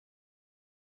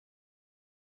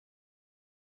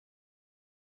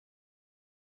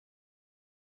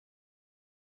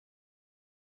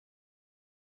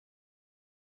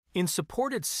In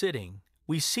supported sitting,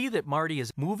 we see that Marty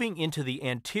is moving into the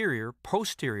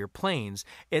anterior-posterior planes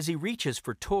as he reaches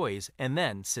for toys and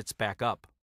then sits back up.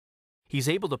 He's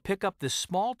able to pick up this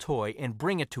small toy and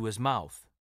bring it to his mouth.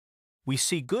 We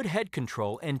see good head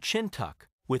control and chin tuck,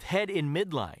 with head in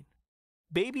midline.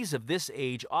 Babies of this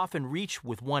age often reach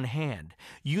with one hand,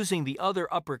 using the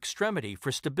other upper extremity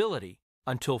for stability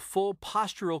until full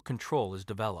postural control is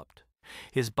developed.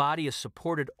 His body is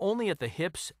supported only at the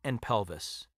hips and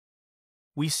pelvis.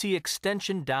 We see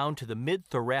extension down to the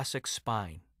mid-thoracic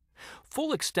spine.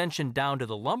 Full extension down to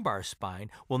the lumbar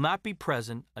spine will not be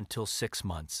present until 6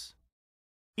 months.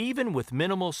 Even with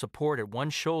minimal support at one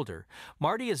shoulder,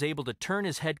 Marty is able to turn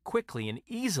his head quickly and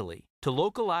easily to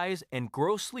localize and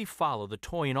grossly follow the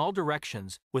toy in all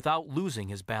directions without losing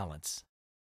his balance.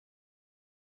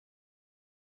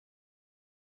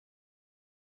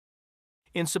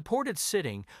 In supported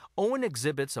sitting, Owen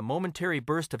exhibits a momentary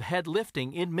burst of head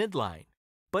lifting in midline,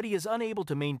 but he is unable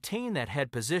to maintain that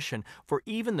head position for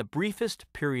even the briefest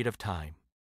period of time.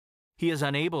 He is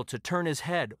unable to turn his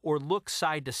head or look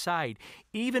side to side,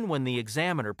 even when the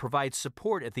examiner provides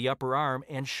support at the upper arm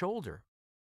and shoulder.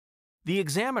 The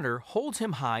examiner holds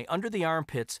him high under the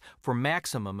armpits for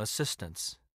maximum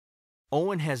assistance.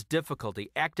 Owen has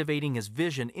difficulty activating his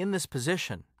vision in this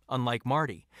position, unlike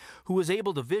Marty, who is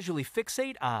able to visually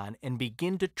fixate on and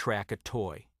begin to track a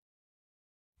toy.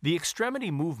 The extremity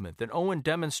movement that Owen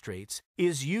demonstrates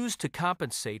is used to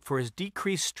compensate for his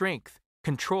decreased strength,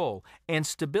 control, and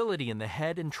stability in the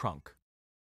head and trunk.